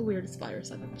seen, like the weirdest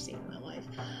virus I've ever seen in my life.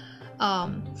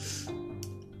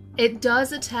 It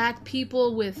does attack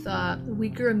people with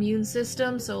weaker immune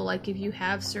system, so like if you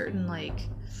have certain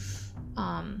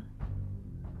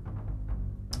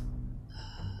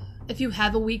if you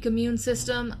have a weak immune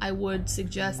system, I would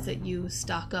suggest that you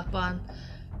stock up on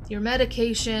your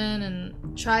medication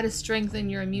and try to strengthen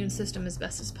your immune system as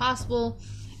best as possible.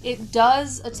 It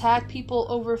does attack people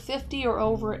over 50 or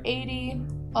over 80,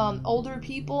 older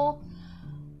people.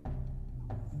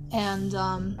 And,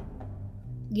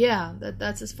 yeah,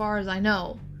 that's as far as I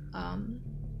know.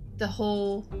 The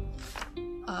whole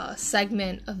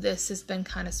segment of this has been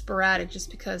kind of sporadic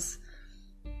just because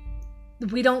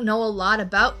we don't know a lot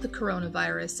about the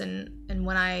coronavirus, and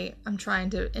when I'm trying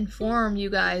to inform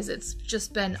you guys, it's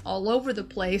just been all over the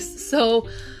place. So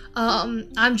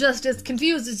I'm just as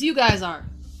confused as you guys are.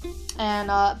 And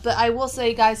but I will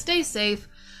say, guys, stay safe.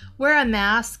 Wear a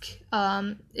mask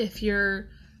if you're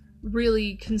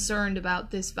really concerned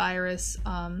about this virus.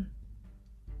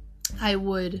 I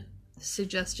would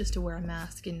suggest just to wear a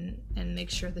mask and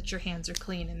make sure that your hands are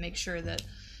clean, and make sure that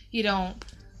you don't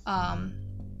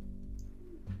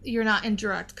you're not in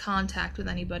direct contact with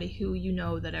anybody who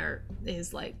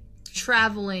is like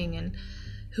traveling and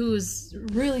who's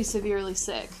really severely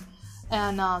sick.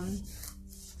 And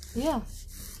yeah,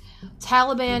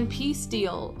 Taliban peace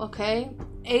deal. Okay,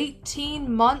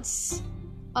 18 months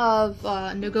of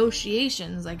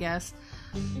negotiations, I guess,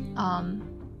 and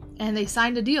they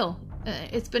signed a deal.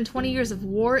 It's been 20 years of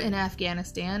war in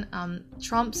Afghanistan.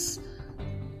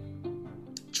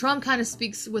 Trump kind of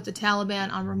speaks with the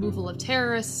Taliban on removal of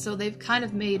terrorists, so they've kind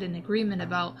of made an agreement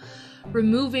about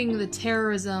removing the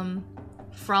terrorism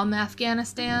from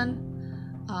Afghanistan.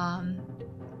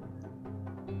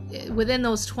 Within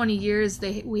those 20 years,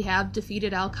 we have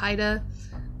defeated Al-Qaeda,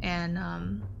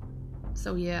 and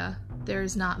so yeah,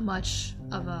 there's not much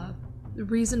of a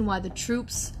reason why the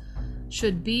troops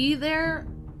should be there.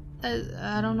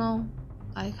 I don't know.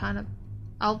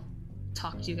 I'll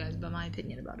talk to you guys about my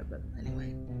opinion about it, but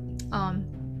anyway.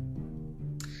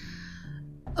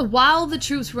 While the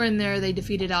troops were in there, they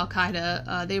defeated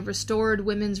Al-Qaeda. They restored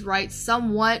women's rights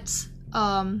somewhat.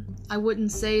 I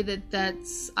wouldn't say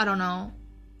that's, I don't know.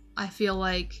 I feel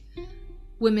like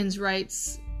women's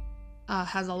rights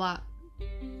has a lot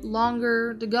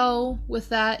longer to go with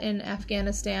that in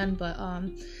Afghanistan, but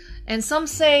and some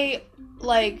say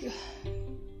like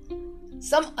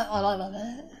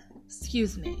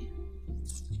excuse me.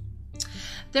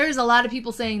 There's a lot of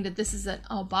people saying that this is an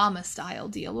Obama-style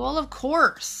deal. Well, of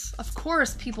course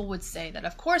people would say that.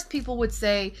 Of course people would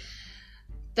say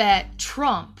that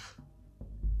Trump,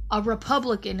 a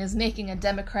Republican, is making a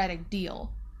Democratic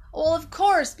deal. Well, of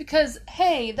course, because,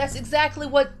 hey, that's exactly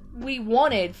what we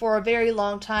wanted for a very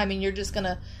long time, and you're just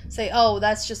gonna say, oh,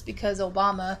 that's just because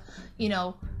Obama,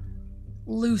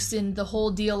 loosened the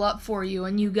whole deal up for you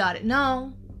and you got it.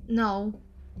 No.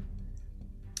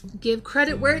 Give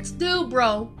credit where it's due,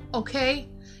 bro, okay?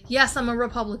 Yes, I'm a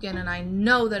Republican, and I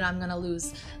know that I'm gonna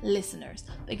lose listeners.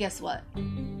 But guess what?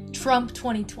 Trump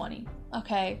 2020,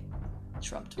 okay?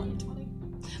 Trump 2020.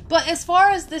 But as far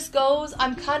as this goes,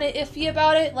 I'm kind of iffy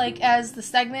about it, like, as the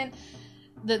segment,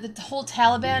 the whole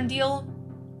Taliban deal,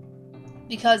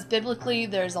 because biblically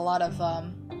there's a lot of,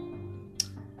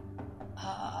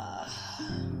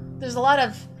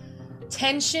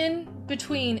 tension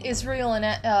between Israel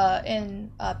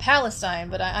and Palestine,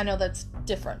 but I know that's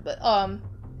different. But I'm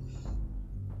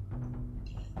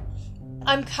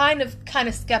kind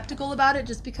of skeptical about it,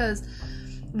 just because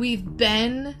we've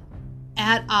been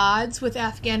at odds with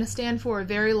Afghanistan for a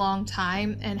very long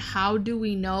time, and how do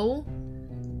we know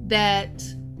that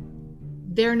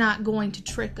they're not going to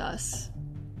trick us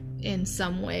in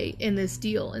some way in this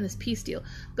deal, in this peace deal?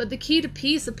 But the key to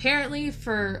peace, apparently,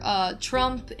 for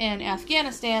Trump and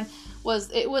Afghanistan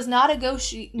was it was not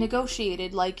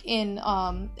negotiated like in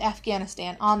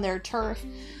Afghanistan on their turf.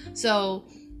 So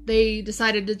they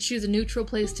decided to choose a neutral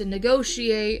place to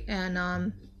negotiate,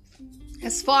 and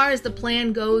as far as the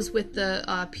plan goes with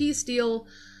the peace deal,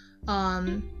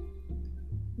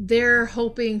 they're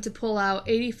hoping to pull out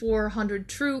 8,400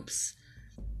 troops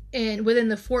and within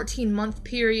the 14-month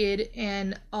period,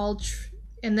 and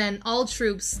then all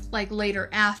troops like later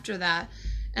after that,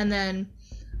 and then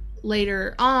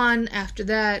later on after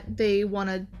that they want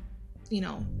to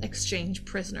exchange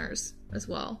prisoners as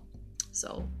well.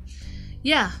 So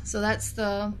yeah, so that's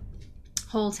the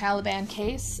whole Taliban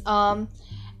case.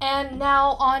 And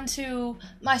now on to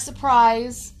my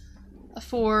surprise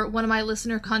for one of my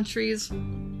listener countries.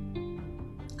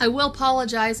 I will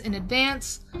apologize in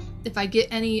advance if I get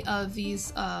any of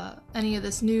this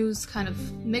news kind of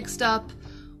mixed up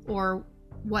or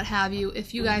what have you.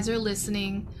 If you guys are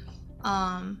listening,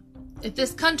 if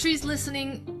this country's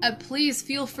listening, please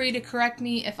feel free to correct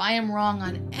me if I am wrong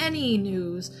on any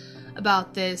news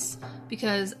about this,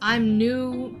 because I'm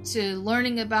new to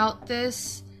learning about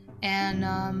this, and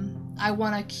I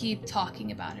want to keep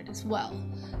talking about it as well.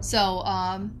 So,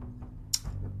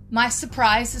 my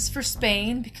surprise is for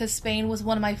Spain, because Spain was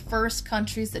one of my first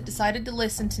countries that decided to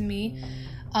listen to me.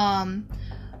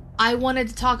 I wanted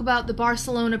to talk about the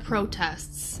Barcelona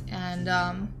protests and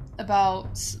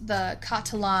about the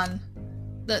Catalonia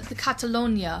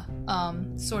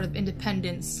sort of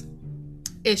independence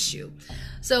issue.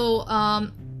 So,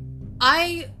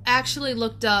 I actually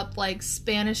looked up like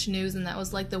Spanish news, and that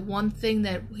was like the one thing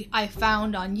that I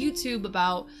found on YouTube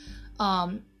about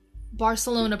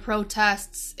Barcelona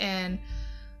protests and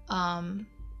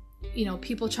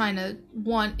people trying to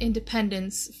want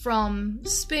independence from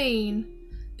Spain,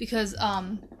 because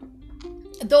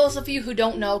those of you who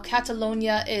don't know,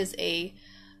 Catalonia is a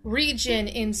region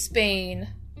in Spain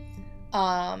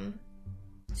up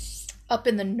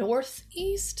in the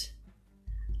northeast.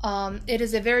 It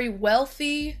is a very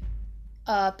wealthy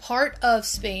part of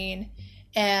Spain,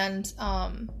 and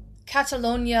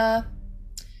Catalonia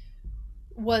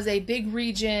was a big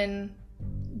region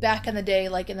back in the day,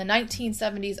 like in the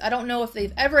 1970s. I don't know if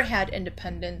they've ever had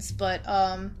independence, but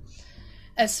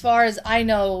as far as I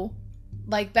know,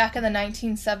 like back in the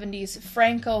 1970s,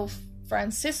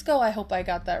 Francisco, I hope I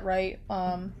got that right,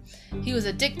 he was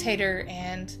a dictator,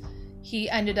 and he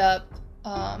ended up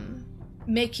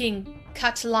making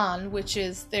Catalan, which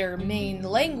is their main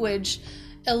language,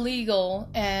 illegal,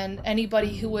 and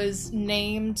anybody who was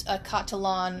named a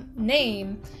Catalan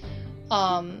name,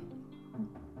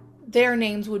 their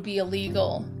names would be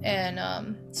illegal,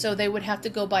 and so they would have to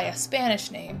go by a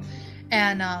Spanish name.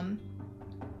 And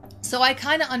so I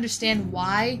kind of understand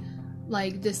why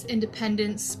like this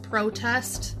independence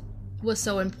protest was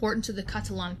so important to the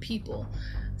Catalan people.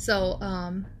 So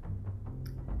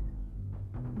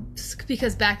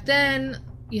because back then,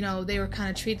 they were kind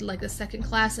of treated like a second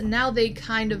class, and now they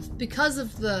kind of, because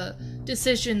of the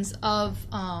decisions of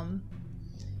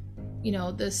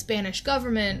the Spanish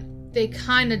government, they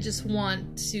kind of just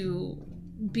want to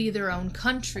be their own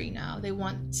country now. They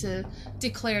want to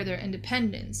declare their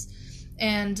independence.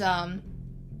 And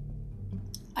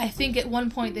I think at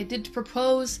one point they did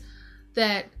propose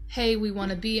that, hey, we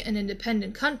want to be an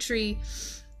independent country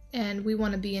and we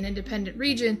want to be an independent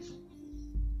region.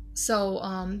 So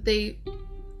I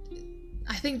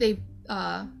think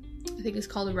it's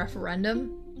called a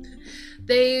referendum.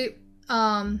 They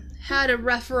had a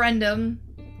referendum.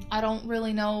 I don't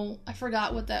really know. I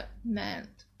forgot what that meant,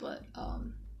 but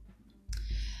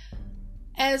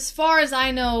as far as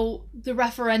I know, the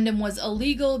referendum was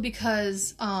illegal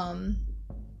because of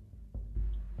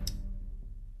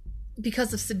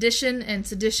sedition, and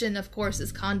sedition, of course,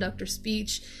 is conduct or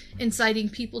speech inciting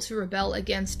people to rebel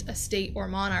against a state or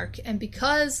monarch. And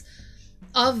because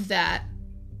of that,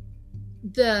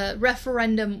 the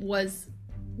referendum was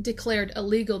declared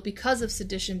illegal because of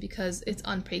sedition, because it's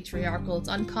unpatriarchal, it's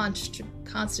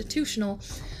unconstitutional.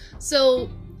 So,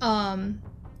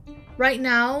 right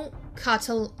now,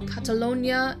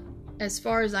 Catalonia, as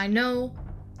far as I know,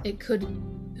 it could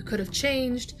have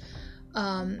changed.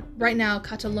 Right now,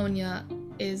 Catalonia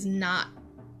is not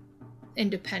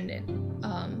independent.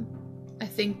 I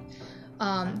think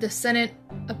the Senate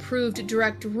approved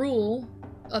direct rule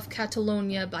of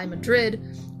Catalonia by Madrid.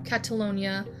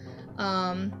 Catalonia,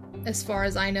 as far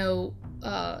as I know,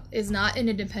 is not an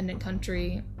independent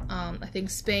country. I think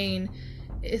Spain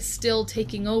is still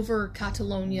taking over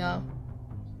Catalonia.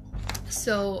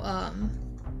 So,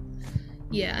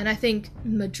 yeah, and I think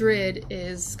Madrid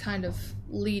is kind of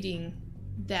leading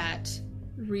that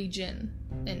region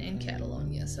in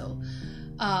Catalonia. So,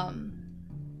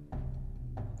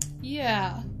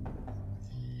 yeah.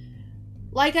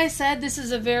 Like I said, this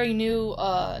is a very new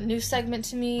segment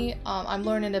to me. I'm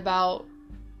learning about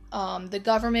the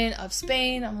government of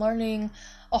Spain. I'm learning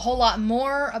a whole lot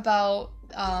more about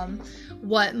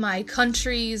what my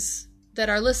countries that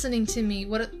are listening to me,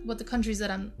 what the countries that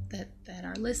are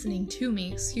listening to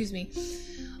me,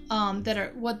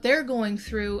 what they're going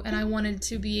through, and I wanted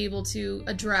to be able to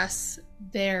address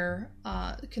their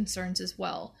concerns as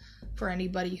well for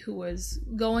anybody who was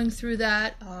going through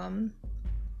that.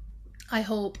 I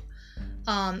hope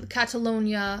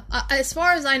Catalonia, as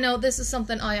far as I know, this is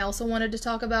something I also wanted to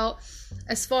talk about.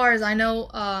 As far as I know,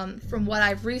 from what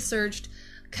I've researched,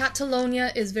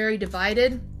 Catalonia is very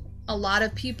divided. A lot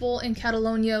of people in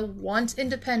Catalonia want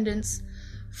independence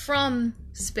from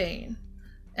Spain.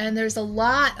 And there's a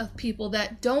lot of people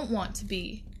that don't want to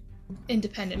be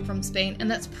independent from Spain.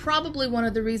 And that's probably one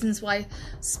of the reasons why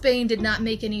Spain did not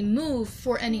make any move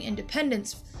for any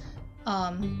independence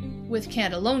with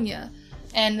Catalonia.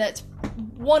 And that's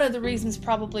one of the reasons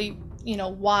probably,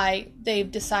 why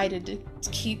they've decided to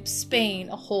keep Spain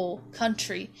a whole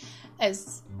country,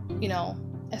 as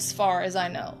far as I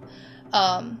know.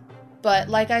 But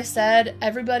like I said,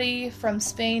 everybody from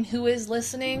Spain who is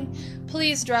listening,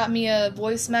 please drop me a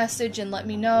voice message and let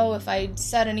me know if I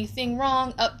said anything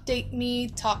wrong. Update me,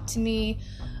 talk to me.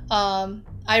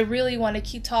 I really want to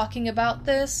keep talking about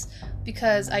this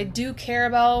because I do care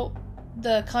about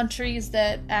the countries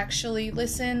that actually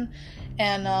listen,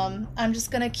 and I'm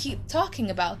just going to keep talking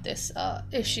about this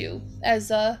issue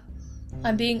as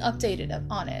I'm being updated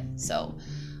on it. So,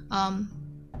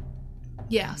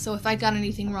 yeah, so if I got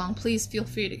anything wrong, please feel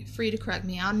free to correct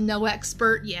me. I'm no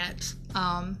expert yet.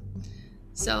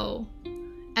 So,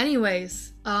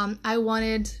 anyways, I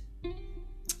wanted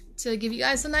to give you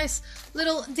guys a nice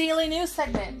little daily news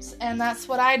segment, and that's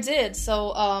what I did.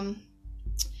 So,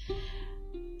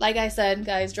 like I said,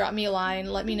 guys, drop me a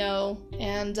line, let me know,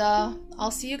 and I'll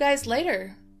see you guys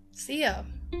later. See ya.